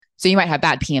So you might have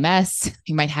bad PMS,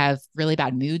 you might have really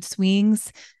bad mood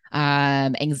swings,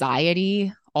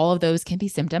 anxiety. All of those can be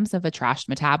symptoms of a trashed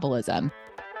metabolism.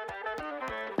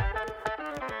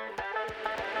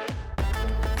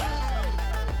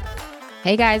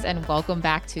 Hey guys, and welcome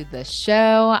back to the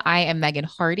show. I am Megan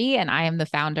Hardy, and I am the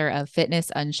founder of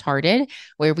Fitness Uncharted,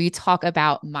 where we talk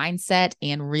about mindset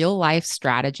and real life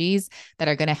strategies that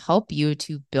are going to help you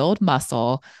to build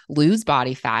muscle, lose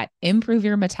body fat, improve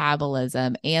your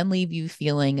metabolism, and leave you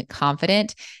feeling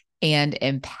confident and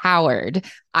empowered.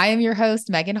 I am your host,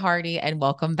 Megan Hardy, and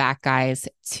welcome back, guys,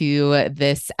 to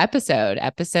this episode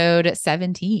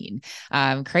 17.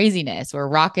 Craziness. We're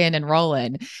rocking and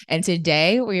rolling. And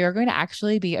today we are going to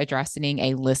actually be addressing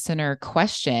a listener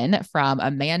question from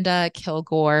Amanda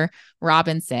Kilgore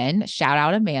Robinson. Shout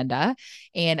out, Amanda.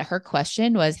 And her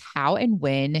question was, how and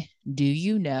when do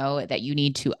you know that you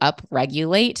need to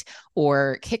upregulate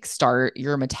or kickstart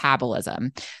your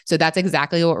metabolism? So that's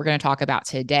exactly what we're going to talk about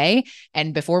today.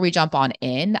 And before we jump on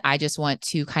in, I just want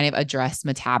to kind of address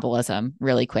metabolism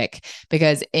really quick,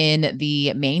 because in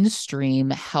the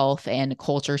mainstream health and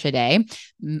culture today,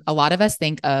 a lot of us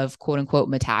think of quote unquote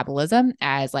metabolism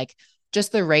as like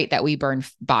just the rate that we burn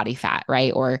body fat,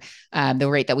 right? Or the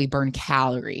rate that we burn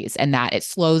calories, and that it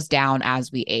slows down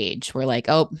as we age. We're like,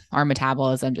 oh, our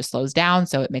metabolism just slows down.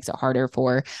 So it makes it harder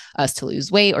for us to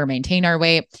lose weight or maintain our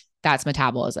weight. That's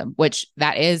metabolism, which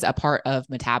that is a part of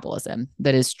metabolism.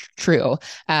 That is true.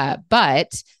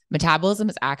 But metabolism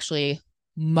is actually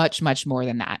much, much more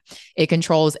than that. It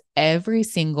controls every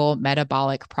single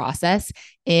metabolic process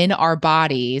in our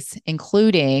bodies,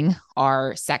 including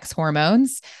our sex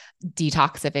hormones,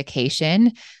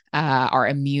 detoxification, our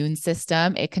immune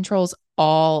system. It controls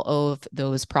all of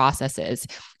those processes.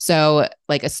 So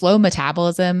like a slow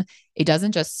metabolism, it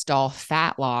doesn't just stall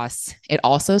fat loss, it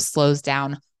also slows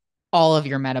down all of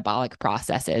your metabolic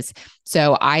processes.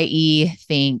 So i.e.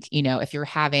 think, if you're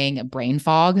having brain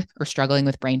fog or struggling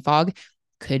with brain fog,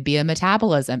 could be a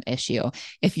metabolism issue.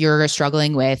 If you're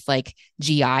struggling with like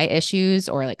GI issues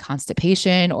or like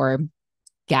constipation or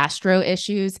gastro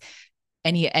issues,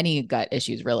 any gut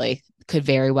issues really could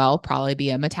very well probably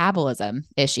be a metabolism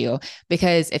issue,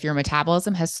 because if your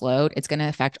metabolism has slowed, it's going to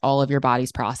affect all of your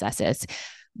body's processes.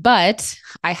 But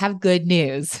I have good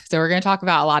news. So we're going to talk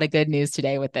about a lot of good news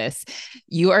today with this.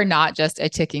 You are not just a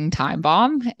ticking time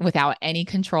bomb without any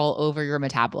control over your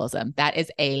metabolism. That is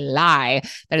a lie.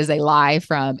 That is a lie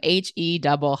from HE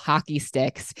double hockey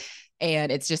sticks.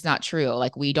 And it's just not true.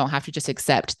 Like, we don't have to just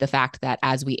accept the fact that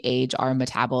as we age, our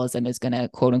metabolism is going to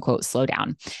quote unquote slow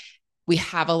down. We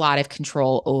have a lot of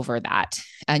control over that.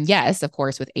 And yes, of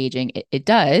course, with aging, it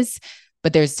does,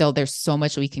 but there's so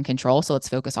much we can control. So let's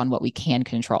focus on what we can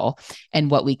control and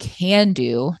what we can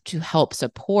do to help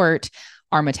support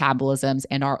our metabolisms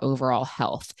and our overall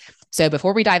health. So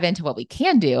before we dive into what we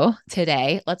can do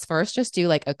today, let's first just do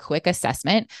like a quick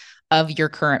assessment of your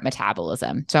current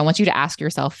metabolism. So I want you to ask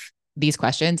yourself these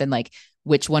questions and like,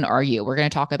 which one are you? We're going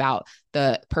to talk about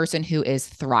the person who is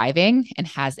thriving and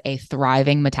has a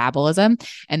thriving metabolism.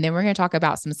 And then we're going to talk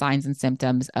about some signs and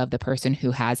symptoms of the person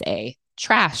who has a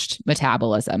trashed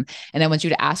metabolism. And I want you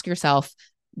to ask yourself,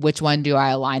 which one do I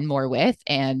align more with?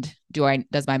 And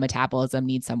does my metabolism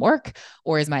need some work,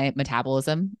 or is my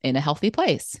metabolism in a healthy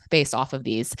place based off of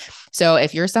these? So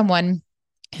if you're someone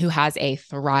who has a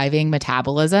thriving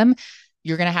metabolism,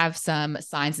 you're going to have some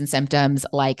signs and symptoms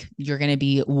like you're going to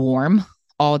be warm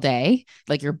all day,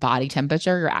 like your body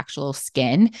temperature, your actual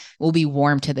skin will be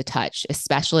warm to the touch,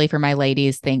 especially for my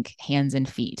ladies, think hands and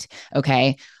feet.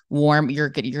 Okay.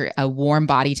 A warm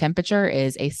body temperature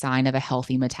is a sign of a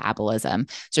healthy metabolism.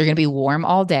 So you're going to be warm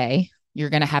all day.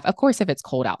 You're going to have, of course, if it's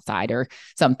cold outside or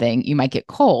something, you might get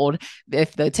cold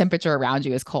if the temperature around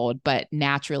you is cold, but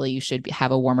naturally you should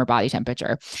have a warmer body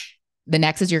temperature. The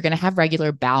next is you're going to have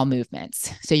regular bowel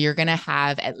movements. So you're going to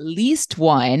have at least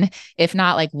one, if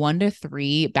not like 1 to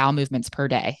 3 bowel movements per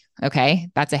day. Okay.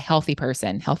 That's a healthy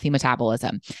person, healthy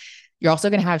metabolism. You're also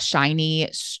going to have shiny,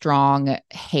 strong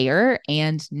hair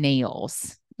and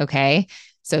nails. Okay.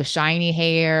 So shiny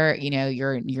hair,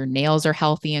 your nails are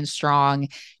healthy and strong.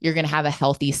 You're going to have a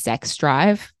healthy sex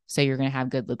drive. So you're going to have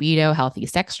good libido, healthy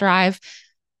sex drive.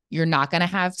 You're not going to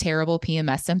have terrible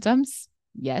PMS symptoms.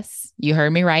 Yes, you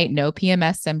heard me right. No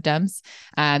PMS symptoms.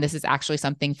 This is actually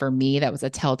something for me that was a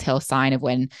telltale sign of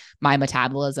when my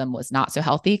metabolism was not so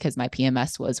healthy, because my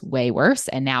PMS was way worse.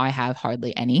 And now I have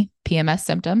hardly any PMS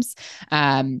symptoms.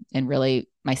 And really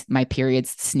my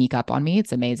periods sneak up on me.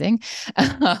 It's amazing.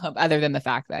 Other than the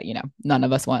fact that, none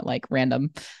of us want like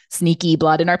random sneaky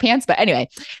blood in our pants. But anyway,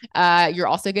 you're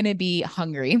also going to be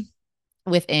hungry.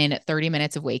 within 30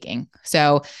 minutes of waking.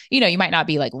 So, you might not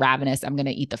be like ravenous, I'm going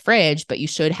to eat the fridge, but you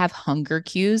should have hunger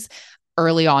cues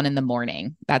early on in the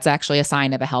morning. That's actually a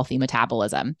sign of a healthy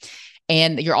metabolism.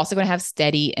 And you're also going to have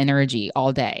steady energy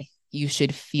all day. You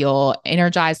should feel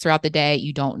energized throughout the day.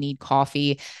 You don't need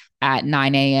coffee at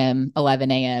 9 a.m.,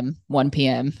 11 a.m., 1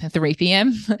 p.m., 3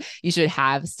 p.m. You should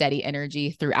have steady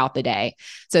energy throughout the day.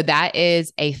 So that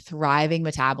is a thriving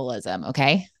metabolism.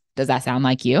 Okay. Does that sound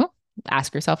like you?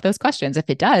 Ask yourself those questions. If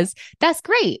it does, that's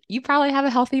great. You probably have a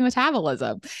healthy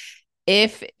metabolism.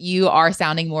 If you are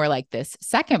sounding more like this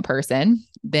second person,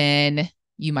 then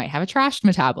you might have a trashed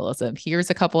metabolism. Here's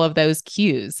a couple of those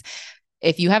cues.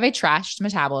 If you have a trashed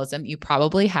metabolism, you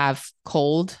probably have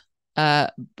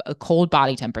a cold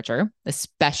body temperature,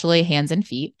 especially hands and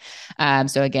feet.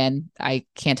 So again, I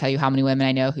can't tell you how many women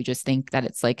I know who just think that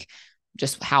it's like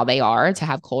just how they are to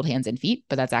have cold hands and feet,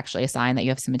 but that's actually a sign that you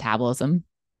have some metabolism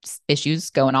issues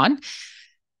going on.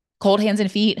 Cold hands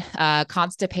and feet,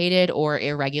 constipated or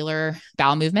irregular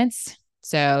bowel movements.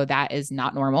 So that is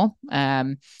not normal.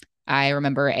 I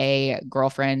remember a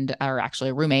girlfriend, or actually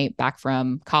a roommate back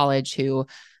from college, who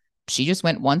she just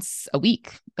went once a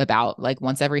week, about like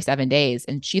once every 7 days.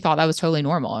 And she thought that was totally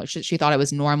normal. She thought it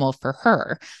was normal for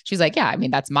her. She's like, yeah, I mean,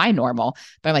 that's my normal.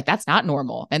 But I'm like, that's not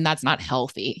normal. And that's not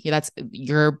healthy. That's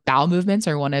your bowel movements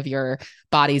are one of your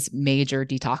body's major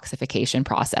detoxification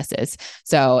processes.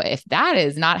 So if that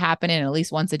is not happening at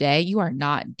least once a day, you are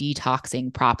not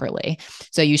detoxing properly.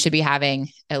 So you should be having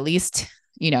at least,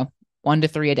 1 to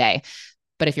 3 a day.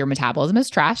 But if your metabolism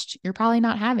is trashed, you're probably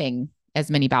not having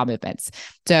as many bowel movements.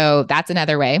 So that's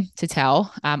another way to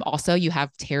tell. Also, you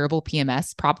have terrible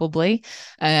PMS, probably.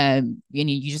 And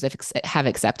you just have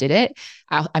accepted it.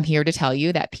 I'm here to tell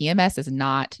you that PMS is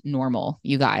not normal,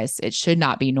 you guys. It should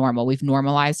not be normal. We've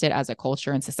normalized it as a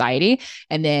culture and society.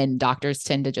 And then doctors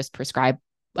tend to just prescribe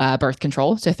birth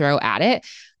control to throw at it.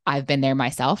 I've been there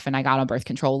myself, and I got on birth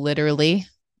control literally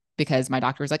because my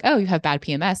doctor was like, oh, you have bad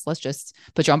PMS. Let's just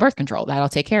put you on birth control. That'll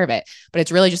take care of it. But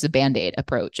it's really just a Band-Aid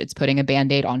approach. It's putting a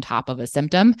Band-Aid on top of a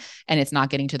symptom, and it's not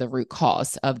getting to the root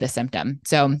cause of the symptom.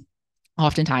 So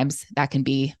oftentimes that can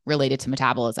be related to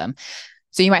metabolism.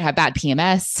 So you might have bad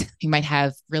PMS. You might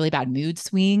have really bad mood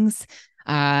swings,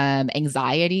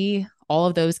 anxiety. All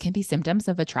of those can be symptoms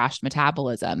of a trashed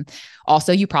metabolism.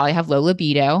 Also, you probably have low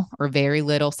libido or very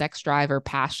little sex drive or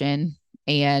passion,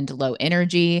 and low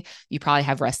energy. You probably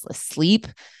have restless sleep.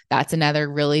 That's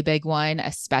another really big one,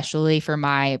 especially for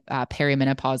my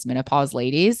perimenopause, menopause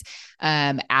ladies.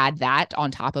 Add that on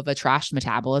top of a trashed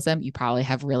metabolism. You probably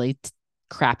have really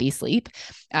crappy sleep.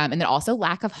 And then also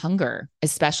lack of hunger,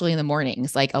 especially in the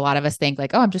mornings. Like a lot of us think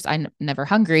like, oh, I'm never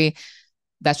hungry.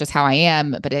 That's just how I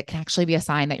am. But it can actually be a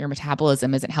sign that your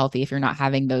metabolism isn't healthy if you're not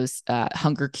having those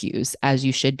hunger cues as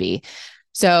you should be.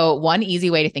 So one easy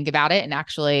way to think about it, and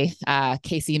actually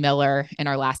Casey Miller in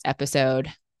our last episode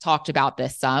talked about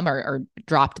this some, or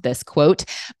dropped this quote,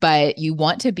 but you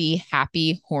want to be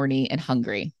happy, horny, and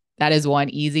hungry. That is one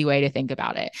easy way to think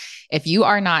about it. If you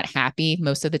are not happy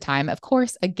most of the time, of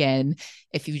course, again,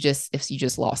 if you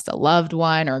just lost a loved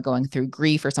one or going through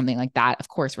grief or something like that, of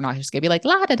course, we're not just gonna be like,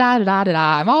 la da da da da da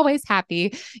da, I'm always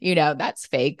happy. That's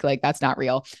fake. Like that's not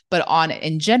real. But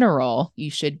in general, you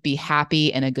should be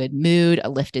happy, in a good mood, a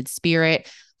lifted spirit,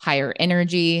 higher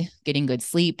energy, getting good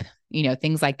sleep,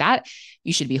 things like that.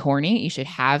 You should be horny. You should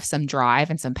have some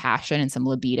drive and some passion and some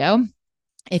libido.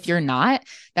 If you're not,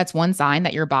 that's one sign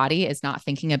that your body is not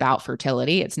thinking about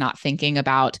fertility. It's not thinking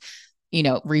about,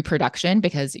 reproduction,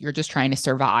 because you're just trying to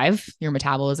survive. Your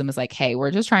metabolism is like, hey,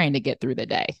 we're just trying to get through the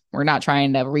day. We're not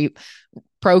trying to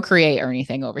procreate or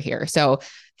anything over here. So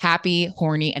happy,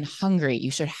 horny, and hungry.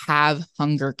 You should have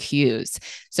hunger cues.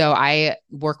 So I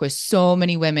work with so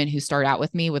many women who start out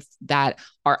with me with that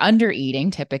are under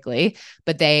eating typically,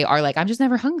 but they are like, I'm just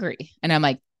never hungry. And I'm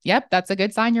like, yep, that's a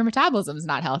good sign your metabolism is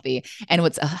not healthy. And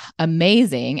what's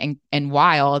amazing and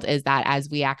wild is that as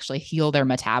we actually heal their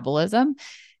metabolism,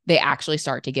 they actually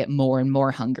start to get more and more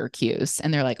hunger cues.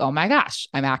 And they're like, oh my gosh,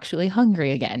 I'm actually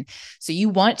hungry again. So you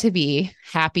want to be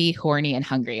happy, horny, and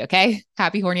hungry. Okay.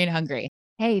 Happy, horny, and hungry.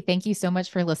 Hey, thank you so much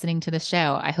for listening to the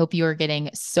show. I hope you are getting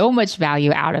so much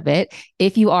value out of it.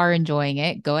 If you are enjoying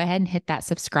it, go ahead and hit that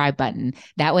subscribe button.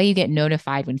 That way you get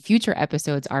notified when future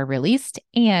episodes are released,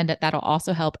 and that'll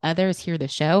also help others hear the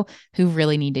show who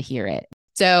really need to hear it.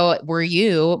 So were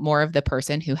you more of the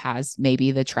person who has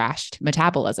maybe the trashed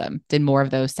metabolism? Did more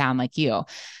of those sound like you?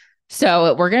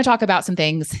 So we're going to talk about some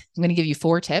things. I'm going to give you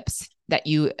 4 tips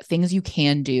things you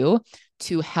can do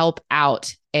to help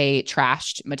out a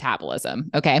trashed metabolism.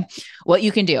 Okay. What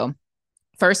you can do,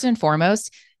 first and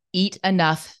foremost, eat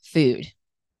enough food.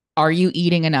 Are you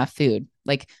eating enough food?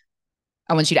 Like,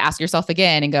 I want you to ask yourself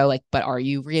again and go like, but are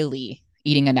you really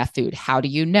eating enough food? How do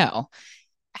you know?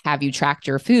 Have you tracked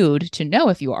your food to know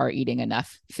if you are eating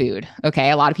enough food?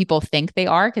 Okay. A lot of people think they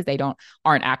are because they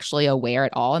aren't actually aware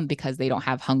at all. And because they don't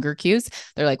have hunger cues,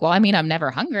 they're like, well, I mean, I'm never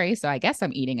hungry, so I guess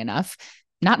I'm eating enough.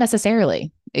 Not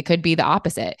necessarily. It could be the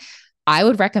opposite. I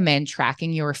would recommend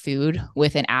tracking your food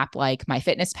with an app like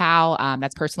MyFitnessPal.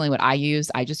 That's personally what I use.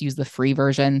 I just use the free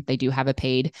version. They do have a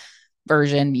paid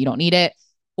version. You don't need it.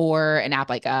 Or an app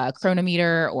like a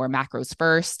Chronometer or Macros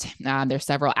First. There's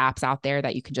several apps out there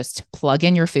that you can just plug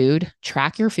in your food,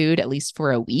 track your food at least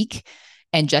for a week,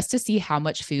 and just to see how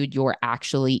much food you're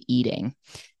actually eating.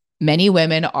 Many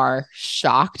women are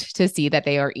shocked to see that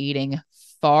they are eating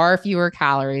far fewer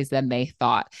calories than they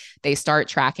thought. They start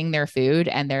tracking their food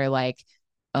and they're like,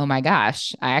 oh my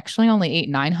gosh, I actually only ate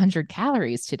 900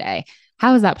 calories today.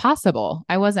 How is that possible?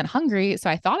 I wasn't hungry, so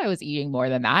I thought I was eating more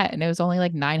than that. And it was only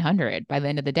like 900 by the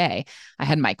end of the day. I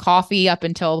had my coffee up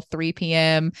until 3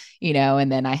 p.m.,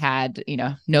 and then I had,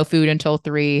 no food until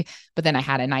 3, but then I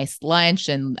had a nice lunch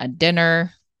and a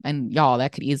dinner. And y'all,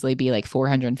 that could easily be like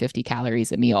 450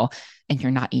 calories a meal. And you're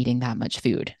not eating that much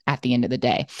food at the end of the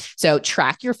day. So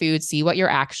track your food, see what you're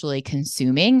actually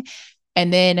consuming.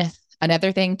 And then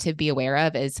another thing to be aware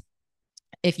of is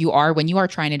when you are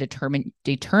trying to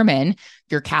determine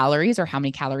your calories or how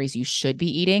many calories you should be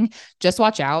eating, just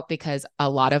watch out because a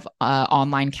lot of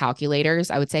online calculators,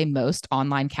 I would say most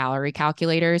online calorie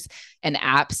calculators and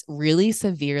apps really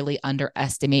severely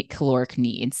underestimate caloric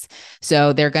needs.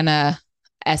 So they're going to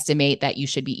estimate that you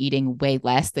should be eating way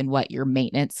less than what your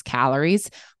maintenance calories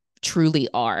truly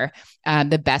are.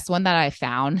 The best one that I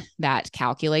found that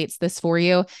calculates this for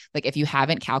you, like if you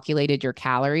haven't calculated your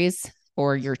calories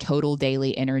or your total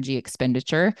daily energy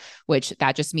expenditure, which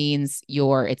that just means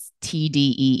it's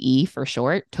TDEE for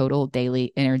short, total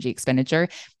daily energy expenditure.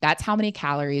 That's how many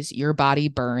calories your body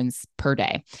burns per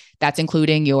day. That's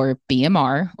including your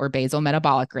BMR or basal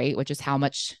metabolic rate, which is how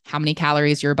many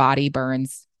calories your body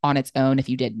burns on its own if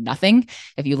you did nothing,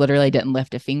 if you literally didn't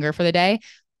lift a finger for the day,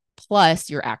 plus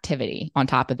your activity on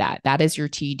top of that. That is your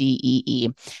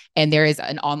TDEE. And there is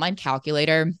an online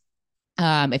calculator.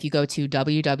 If you go to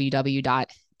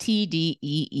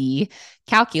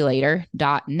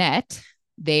www.tdeecalculator.net,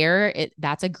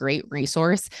 that's a great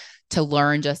resource to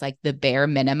learn just like the bare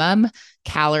minimum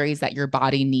calories that your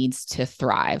body needs to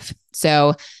thrive.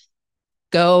 So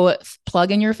go plug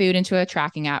in your food into a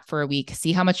tracking app for a week,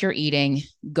 see how much you're eating,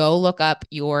 go look up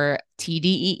your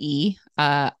TDEE,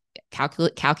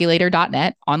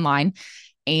 calculator.net online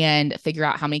and figure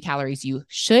out how many calories you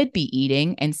should be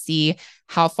eating and see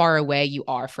how far away you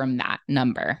are from that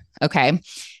number. Okay.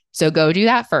 So go do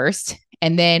that first.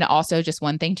 And then also just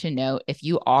one thing to note, if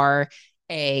you are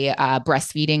a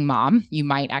breastfeeding mom, you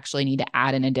might actually need to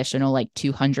add an additional like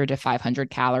 200 to 500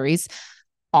 calories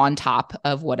on top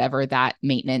of whatever that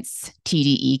maintenance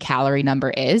TDE calorie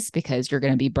number is, because you're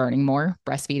going to be burning more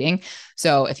breastfeeding.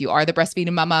 So if you are the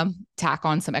breastfeeding mama, tack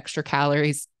on some extra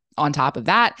calories on top of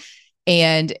that.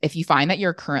 And if you find that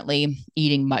you're currently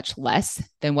eating much less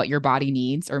than what your body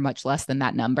needs or much less than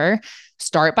that number,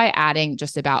 start by adding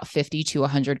just about 50 to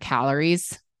 100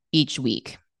 calories each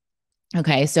week.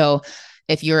 Okay. So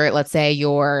if let's say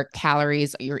you're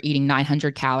eating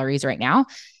 900 calories right now,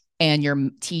 and your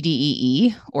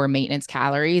TDEE or maintenance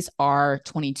calories are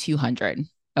 2,200.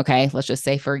 Okay. Let's just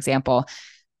say, for example,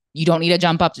 you don't need to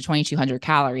jump up to 2,200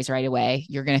 calories right away.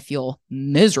 You're going to feel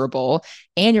miserable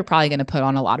and you're probably going to put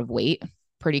on a lot of weight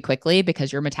pretty quickly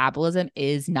because your metabolism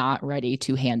is not ready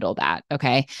to handle that.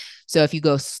 Okay. So if you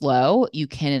go slow, you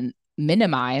can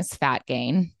minimize fat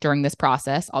gain during this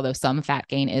process, although some fat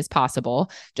gain is possible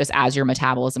just as your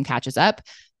metabolism catches up.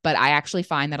 But I actually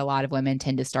find that a lot of women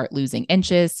tend to start losing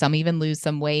inches. Some even lose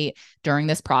some weight during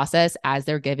this process as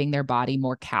they're giving their body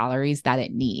more calories that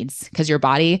it needs, because your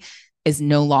body is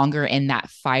no longer in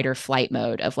that fight or flight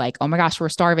mode of like, oh my gosh, we're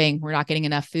starving. We're not getting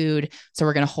enough food. So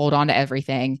we're going to hold on to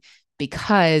everything,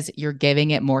 because you're giving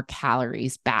it more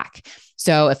calories back.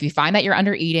 So if you find that you're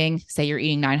under eating, say you're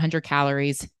eating 900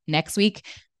 calories next week,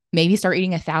 maybe start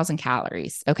eating 1,000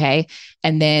 calories. Okay.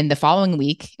 And then the following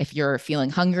week, if you're feeling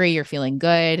hungry, you're feeling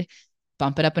good,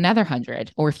 bump it up another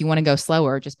 100. Or if you want to go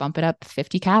slower, just bump it up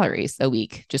 50 calories a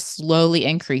week, just slowly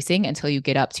increasing until you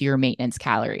get up to your maintenance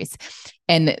calories.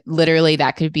 And literally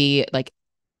that could be like,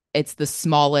 it's the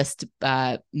smallest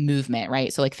movement,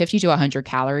 right? So like 50 to 100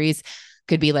 calories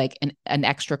could be like an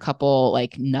extra couple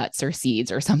like nuts or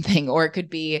seeds or something, or it could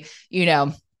be,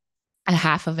 a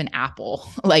half of an apple.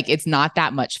 Like it's not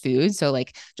that much food. So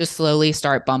like just slowly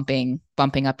start bumping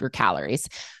up your calories.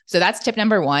 So that's tip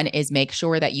number one, is make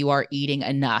sure that you are eating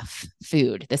enough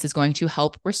food. This is going to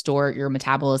help restore your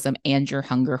metabolism and your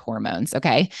hunger hormones.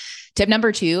 Okay. Tip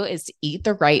number two is to eat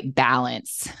the right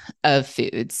balance of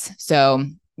foods. So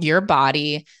your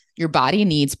body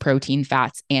needs protein,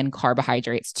 fats, and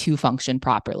carbohydrates to function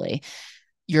properly.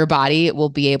 Your body will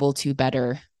be able to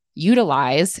better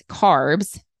utilize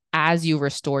carbs as you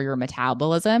restore your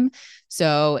metabolism.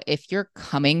 So if you're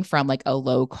coming from like a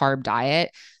low carb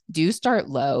diet, do start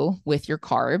low with your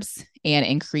carbs and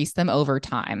increase them over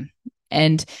time.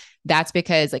 And that's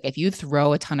because like if you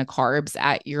throw a ton of carbs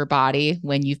at your body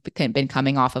when you've been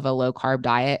coming off of a low carb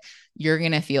diet, you're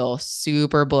going to feel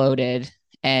super bloated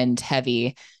and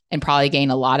heavy and probably gain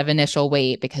a lot of initial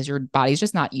weight because your body's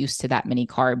just not used to that many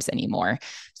carbs anymore.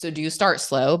 So do start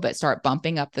slow, but start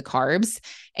bumping up the carbs.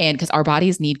 And because our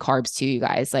bodies need carbs too, you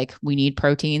guys, like we need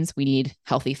proteins, we need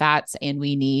healthy fats, and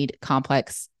we need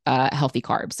complex, healthy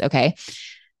carbs. Okay.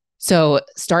 So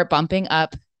start bumping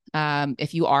up.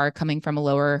 If you are coming from a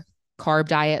lower carb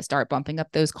diet, start bumping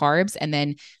up those carbs. And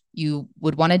then you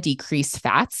would want to decrease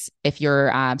fats if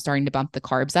you're starting to bump the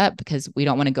carbs up, because we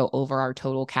don't want to go over our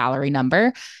total calorie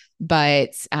number, but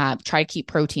try to keep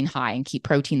protein high and keep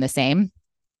protein the same.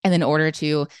 And in order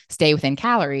to stay within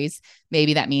calories,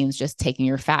 maybe that means just taking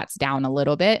your fats down a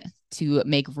little bit to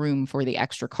make room for the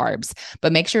extra carbs.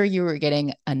 But make sure you are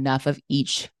getting enough of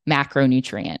each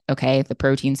macronutrient, okay? The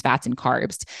proteins, fats, and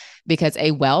carbs, because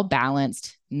a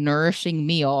well-balanced, nourishing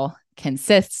meal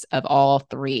consists of all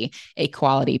three: a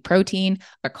quality protein,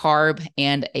 a carb,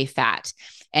 and a fat.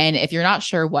 And if you're not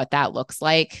sure what that looks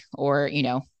like, or,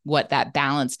 what that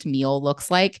balanced meal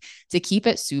looks like, to keep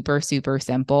it super, super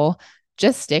simple,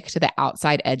 just stick to the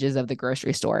outside edges of the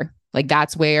grocery store. Like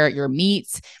that's where your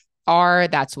meats are.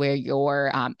 That's where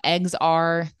your eggs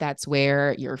are. That's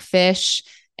where your fish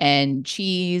and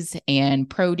cheese and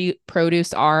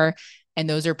produce are. And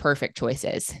those are perfect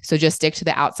choices. So just stick to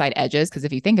the outside edges, because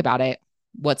if you think about it,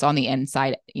 what's on the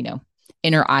inside,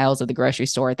 inner aisles of the grocery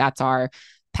store, that's our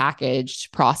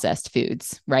packaged processed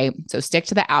foods, right? So stick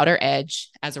to the outer edge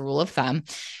as a rule of thumb.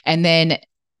 And then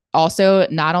also,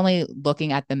 not only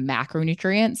looking at the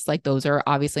macronutrients, like those are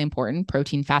obviously important: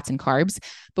 protein, fats, and carbs,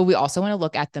 but we also want to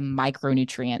look at the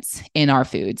micronutrients in our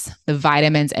foods, the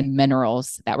vitamins and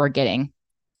minerals that we're getting.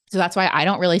 So that's why I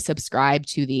don't really subscribe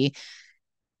to the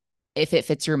if it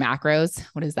fits your macros.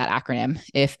 What is that acronym?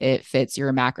 If it fits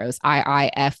your macros,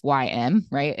 IIFYM,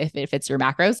 right? If it fits your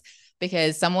macros,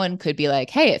 because someone could be like,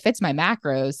 hey, it fits my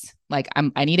macros. Like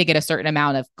I need to get a certain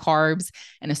amount of carbs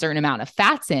and a certain amount of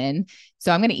fats in.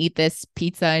 So I'm going to eat this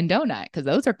pizza and donut because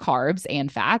those are carbs and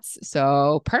fats.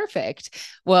 So perfect.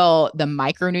 Well, the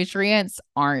micronutrients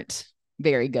aren't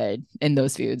very good in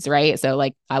those foods, right? So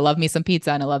like I love me some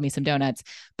pizza and I love me some donuts,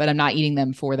 but I'm not eating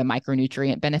them for the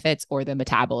micronutrient benefits or the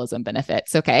metabolism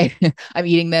benefits. Okay. I'm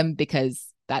eating them because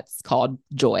that's called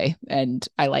joy. And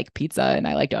I like pizza and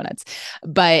I like donuts.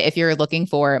 But if you're looking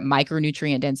for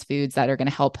micronutrient dense foods that are going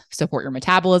to help support your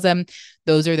metabolism,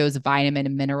 those are those vitamin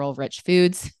and mineral rich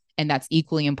foods. And that's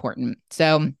equally important.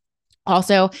 So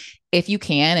also, if you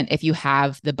can, and if you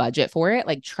have the budget for it,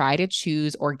 like try to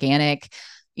choose organic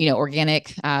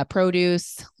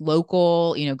produce,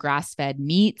 local, grass-fed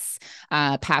meats,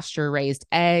 pasture-raised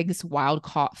eggs,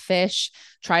 wild-caught fish.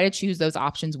 Try to choose those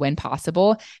options when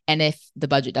possible. And if the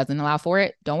budget doesn't allow for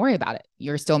it, don't worry about it.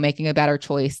 You're still making a better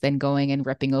choice than going and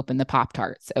ripping open the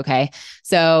Pop-Tarts, okay?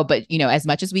 So, but, as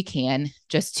much as we can,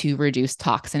 just to reduce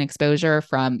toxin exposure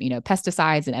from,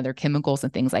 pesticides and other chemicals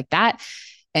and things like that,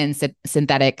 and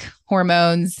synthetic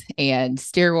hormones and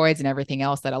steroids and everything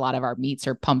else that a lot of our meats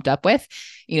are pumped up with,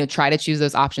 try to choose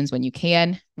those options when you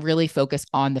can. Really focus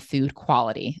on the food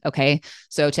quality. Okay.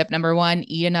 So tip number one,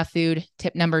 eat enough food.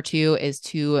 Tip number two is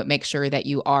to make sure that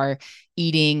you are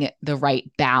eating the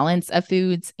right balance of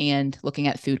foods and looking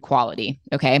at food quality.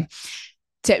 Okay.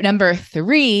 Tip number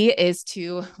three is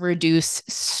to reduce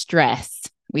stress.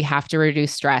 We have to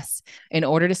reduce stress in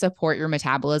order to support your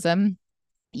metabolism.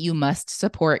 You must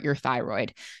support your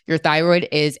thyroid. Your thyroid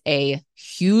is a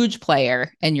huge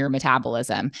player in your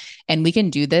metabolism. And we can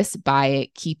do this by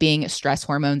keeping stress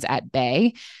hormones at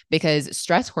bay, because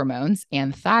stress hormones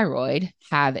and thyroid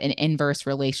have an inverse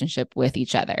relationship with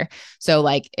each other. So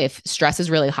like if stress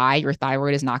is really high, your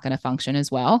thyroid is not going to function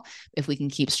as well. If we can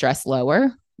keep stress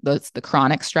lower, the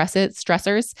chronic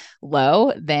stressors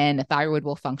low, then the thyroid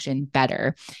will function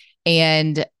better.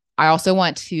 And I also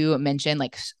want to mention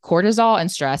like cortisol and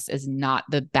stress is not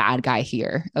the bad guy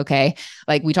here. Okay.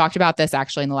 Like we talked about this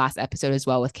actually in the last episode as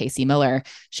well with Casey Miller.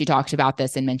 She talked about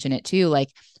this and mentioned it too. Like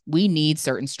we need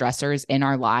certain stressors in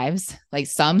our lives. Like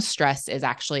some stress is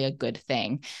actually a good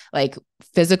thing, like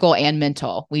physical and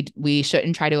mental. We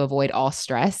shouldn't try to avoid all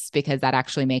stress because that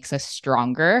actually makes us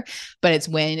stronger. But it's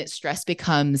when stress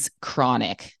becomes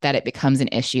chronic that it becomes an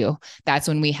issue. That's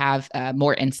when we have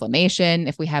more inflammation.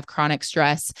 If we have chronic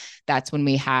stress, that's when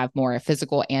we have more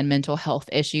physical and mental health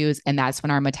issues. And that's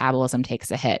when our metabolism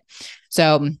takes a hit.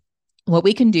 So what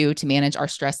we can do to manage our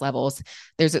stress levels,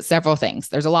 there's several things.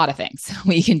 There's a lot of things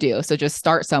we can do. So just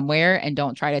start somewhere and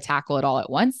don't try to tackle it all at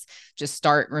once. Just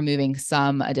start removing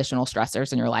some additional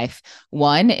stressors in your life.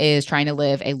 One is trying to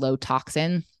live a low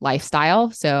toxin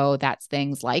lifestyle. So that's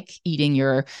things like eating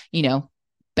your,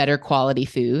 better quality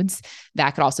foods.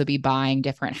 That could also be buying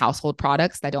different household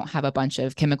products that don't have a bunch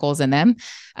of chemicals in them,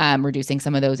 reducing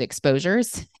some of those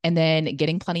exposures, and then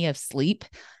getting plenty of sleep.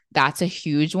 That's a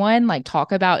huge one. Like,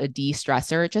 talk about a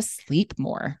de-stressor, just sleep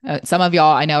more. Some of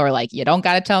y'all I know are like, you don't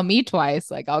got to tell me twice.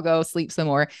 Like, I'll go sleep some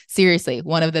more. Seriously,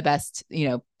 one of the best,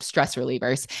 stress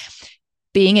relievers.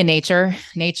 Being in nature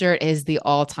is the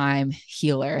all-time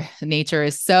healer. Nature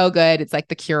is so good. It's like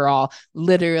the cure-all.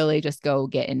 Literally just go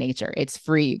get in nature. It's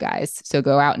free, you guys. So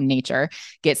go out in nature,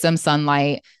 get some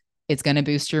sunlight. It's going to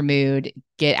boost your mood.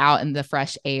 Get out in the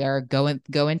fresh air. Go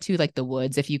into like the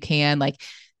woods if you can. Like,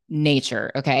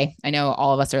 nature. Okay. I know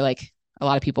all of us are like, a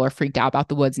lot of people are freaked out about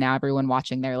the woods now. Everyone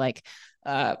watching their like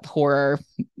horror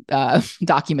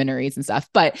documentaries and stuff,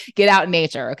 but get out in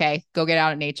nature. Okay. Go get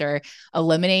out in nature,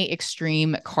 eliminate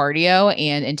extreme cardio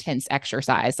and intense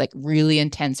exercise, like really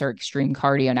intense or extreme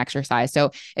cardio and exercise.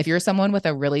 So if you're someone with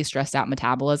a really stressed out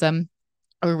metabolism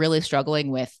or really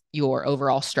struggling with your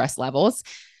overall stress levels,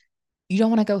 you don't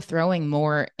want to go throwing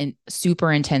more and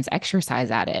super intense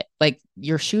exercise at it. Like,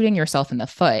 you're shooting yourself in the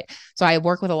foot. So I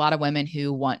work with a lot of women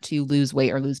who want to lose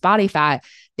weight or lose body fat.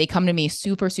 They come to me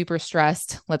super, super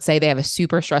stressed. Let's say they have a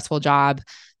super stressful job.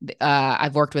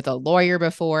 I've worked with a lawyer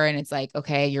before, and it's like,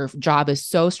 okay, your job is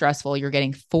so stressful. You're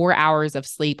getting 4 hours of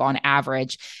sleep on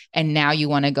average. And now you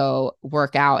want to go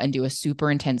work out and do a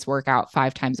super intense workout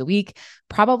 5 times a week.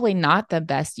 Probably not the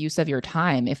best use of your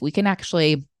time. If we can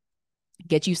actually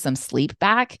get you some sleep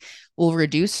back, will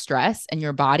reduce stress, and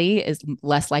your body is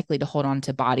less likely to hold on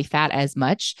to body fat as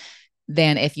much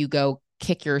than if you go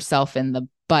kick yourself in the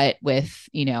butt with,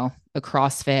 a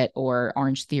CrossFit or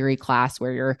Orange Theory class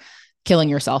where you're killing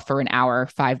yourself for an hour,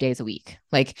 5 days a week.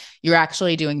 Like, you're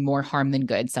actually doing more harm than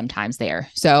good sometimes there.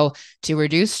 So to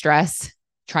reduce stress,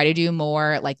 try to do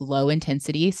more like low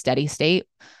intensity, steady state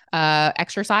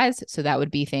exercise. So that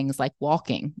would be things like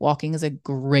walking. Walking is a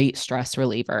great stress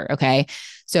reliever. Okay.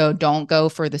 So don't go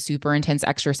for the super intense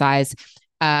exercise.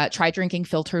 Try drinking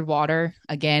filtered water.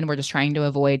 Again, we're just trying to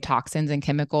avoid toxins and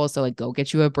chemicals. So like, go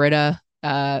get you a Brita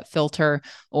filter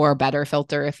or a better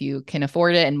filter if you can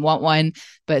afford it and want one,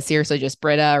 but seriously, just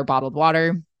Brita or bottled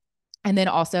water. And then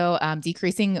also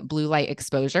decreasing blue light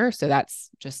exposure. So that's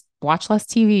just watch less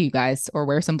TV, you guys, or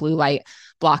wear some blue light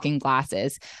blocking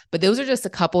glasses. But those are just a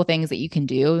couple of things that you can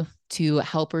do to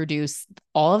help reduce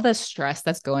all of the stress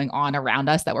that's going on around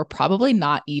us that we're probably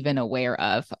not even aware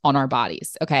of on our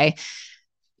bodies. Okay.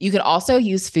 You can also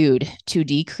use food to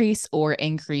decrease or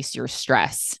increase your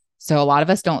stress. So a lot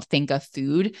of us don't think of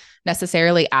food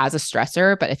necessarily as a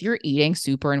stressor, but if you're eating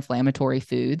super inflammatory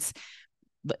foods,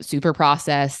 super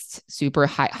processed, super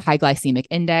high glycemic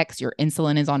index, your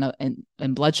insulin is on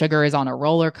and blood sugar is on a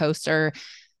roller coaster,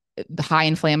 high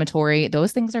inflammatory,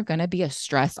 those things are going to be a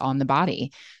stress on the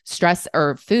body. Stress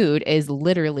or food is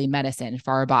literally medicine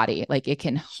for our body. Like, it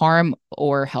can harm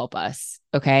or help us.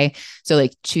 Okay. So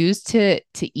like, choose to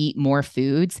eat more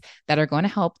foods that are going to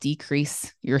help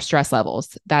decrease your stress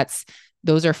levels.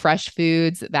 Those are fresh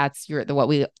foods. That's what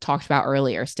we talked about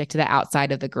earlier. Stick to the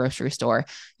outside of the grocery store,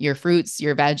 your fruits,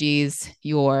 your veggies,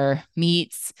 your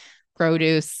meats,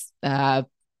 produce,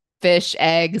 fish,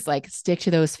 eggs, like, stick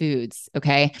to those foods.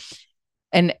 Okay.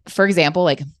 And for example,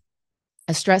 like,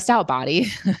 a stressed out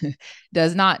body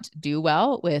does not do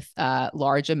well with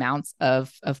large amounts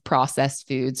of processed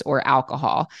foods or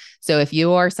alcohol. So if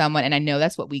you are someone, and I know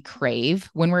that's what we crave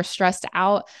when we're stressed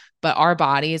out, but our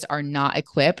bodies are not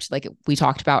equipped. Like we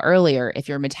talked about earlier, if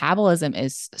your metabolism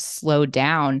is slowed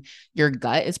down, your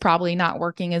gut is probably not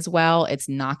working as well. It's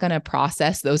not going to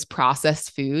process those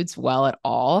processed foods well at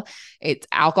all.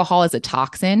 Alcohol is a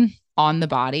toxin on the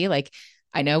body. Like,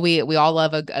 I know we all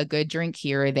love a good drink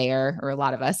here or there, or a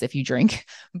lot of us if you drink,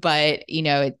 but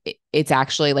it's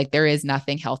actually like, there is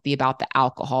nothing healthy about the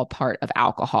alcohol part of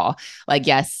alcohol. Like,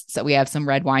 yes, so we have some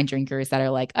red wine drinkers that are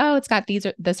like, oh, it's got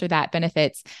this or that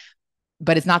benefits.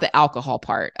 but it's not the alcohol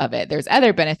part of it. There's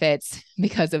other benefits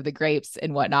because of the grapes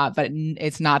and whatnot, but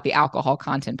it's not the alcohol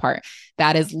content part.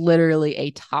 That is literally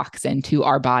a toxin to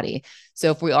our body.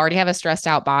 So if we already have a stressed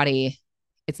out body,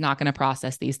 it's not going to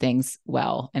process these things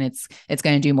well, and it's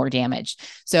going to do more damage.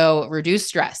 So reduce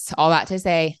stress. All that to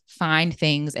say, find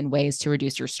things and ways to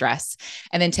reduce your stress.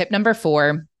 And then tip number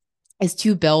 4 is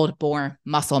to build more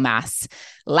muscle mass.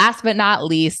 Last but not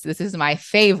least, this is my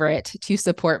favorite to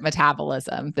support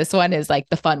metabolism. This one is like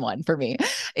the fun one for me,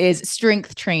 is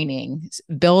strength training.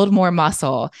 Build more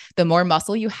muscle. The more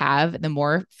muscle you have, the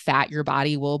more fat your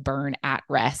body will burn at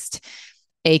rest.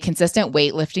 A consistent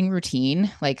weightlifting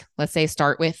routine, like let's say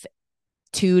start with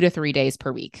 2 to 3 days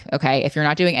per week. Okay. If you're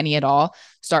not doing any at all,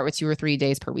 start with 2 or 3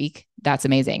 days per week. That's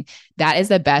amazing. That is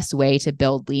the best way to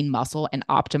build lean muscle and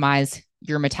optimize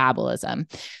your metabolism.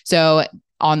 So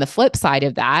on the flip side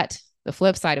of that, the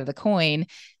flip side of the coin,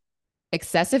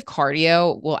 excessive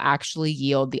cardio will actually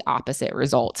yield the opposite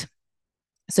result.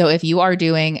 So if you are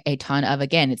doing a ton of,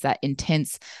 again, it's that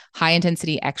intense, high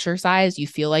intensity exercise, you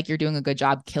feel like you're doing a good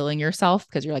job killing yourself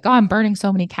because you're like, oh, I'm burning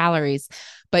so many calories,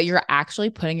 but you're actually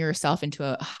putting yourself into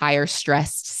a higher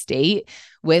stressed state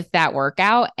with that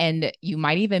workout. And you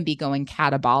might even be going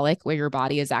catabolic where your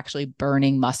body is actually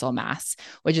burning muscle mass,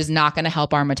 which is not going to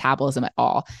help our metabolism at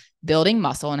all. Building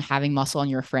muscle and having muscle in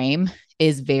your frame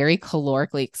is very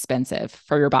calorically expensive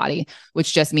for your body,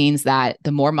 which just means that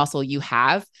the more muscle you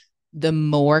have, the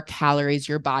more calories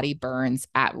your body burns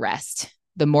at rest,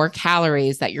 the more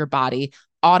calories that your body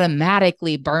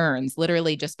automatically burns,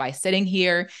 literally just by sitting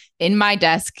here in my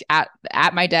desk, at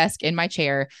my desk, in my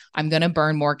chair, I'm going to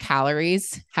burn more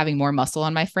calories having more muscle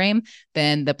on my frame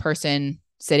than the person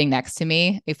sitting next to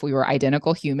me. If we were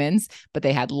identical humans, but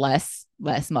they had less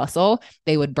muscle,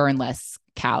 they would burn less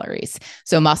calories.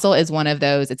 So muscle is one of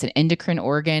those. It's an endocrine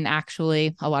organ,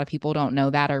 actually. A lot of people don't know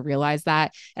that or realize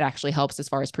that. It actually helps as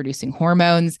far as producing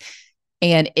hormones,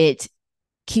 and it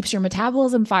keeps your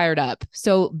metabolism fired up.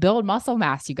 So build muscle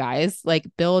mass, you guys, like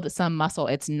build some muscle.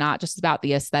 It's not just about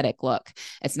the aesthetic look.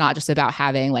 It's not just about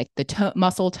having like the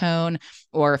muscle tone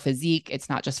or physique. It's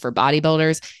not just for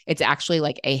bodybuilders. It's actually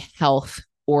like a health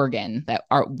organ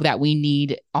that we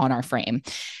need on our frame.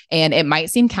 And it might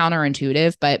seem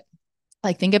counterintuitive, but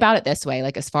like, think about it this way,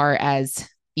 like as far as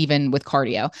even with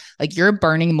cardio, like you're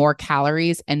burning more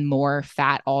calories and more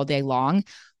fat all day long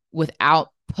without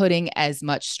putting as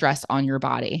much stress on your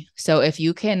body. So if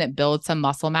you can build some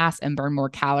muscle mass and burn more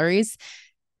calories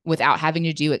without having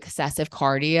to do excessive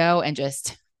cardio and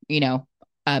just,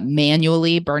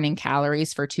 manually burning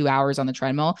calories for 2 hours on the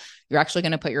treadmill, you're actually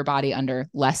going to put your body under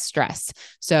less stress.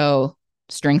 So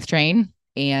strength train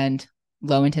and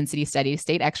low intensity, steady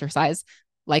state exercise,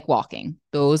 like walking.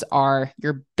 Those are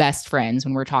your best friends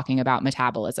when we're talking about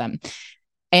metabolism.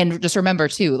 And just remember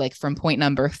too, like from point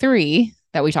number 3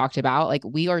 that we talked about, like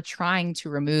we are trying to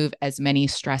remove as many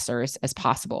stressors as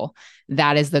possible.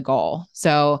 That is the goal.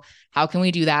 So how can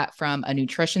we do that from a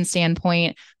nutrition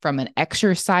standpoint, from an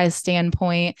exercise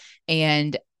standpoint,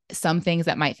 and some things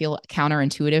that might feel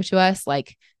counterintuitive to us?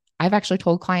 Like I've actually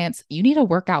told clients, you need to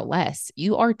work out less.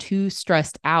 You are too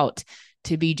stressed out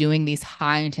to be doing these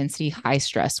high intensity, high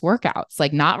stress workouts.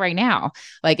 Like not right now.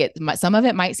 Like some of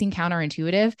it might seem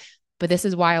counterintuitive, but this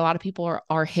is why a lot of people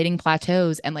are hitting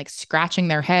plateaus and like scratching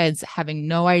their heads, having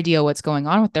no idea what's going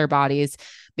on with their bodies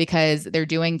because they're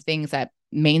doing things that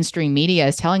mainstream media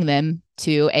is telling them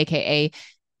to, AKA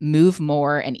move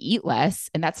more and eat less.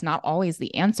 And that's not always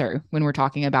the answer when we're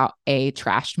talking about a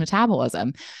trashed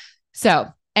metabolism. So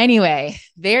anyway,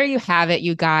 there you have it,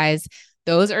 you guys.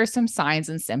 Those are some signs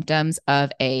and symptoms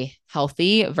of a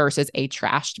healthy versus a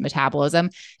trashed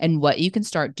metabolism and what you can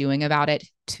start doing about it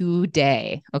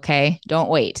today. Okay.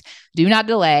 Don't wait. Do not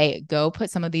delay. Go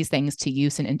put some of these things to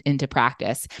use and into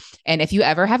practice. And if you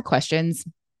ever have questions,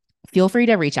 feel free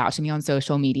to reach out to me on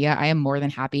social media. I am more than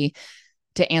happy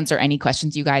to answer any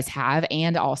questions you guys have.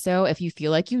 And also, if you feel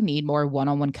like you need more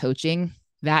one-on-one coaching,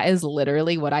 that is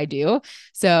literally what I do.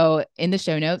 So in the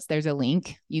show notes, there's a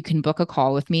link. You can book a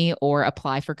call with me or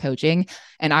apply for coaching.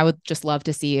 And I would just love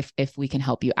to see if we can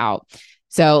help you out.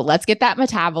 So let's get that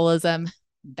metabolism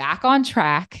back on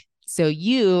track so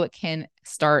you can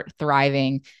start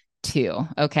thriving too.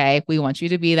 Okay. We want you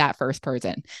to be that first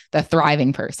person, the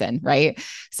thriving person, right?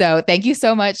 So thank you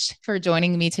so much for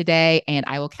joining me today. And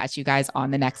I will catch you guys on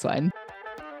the next one.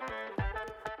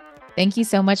 Thank you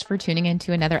so much for tuning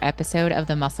into another episode of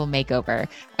the Muscle Makeover.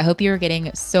 I hope you're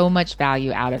getting so much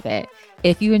value out of it.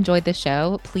 If you enjoyed the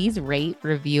show, please rate,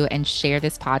 review, and share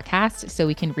this podcast so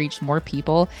we can reach more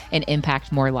people and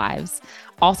impact more lives.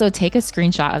 Also, take a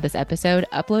screenshot of this episode,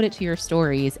 upload it to your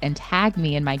stories, and tag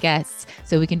me and my guests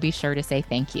so we can be sure to say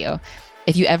thank you.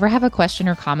 If you ever have a question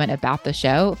or comment about the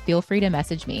show, feel free to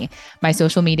message me. My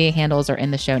social media handles are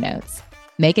in the show notes.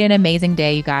 Make it an amazing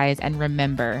day, you guys. And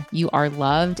remember, you are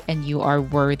loved and you are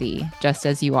worthy just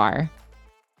as you are.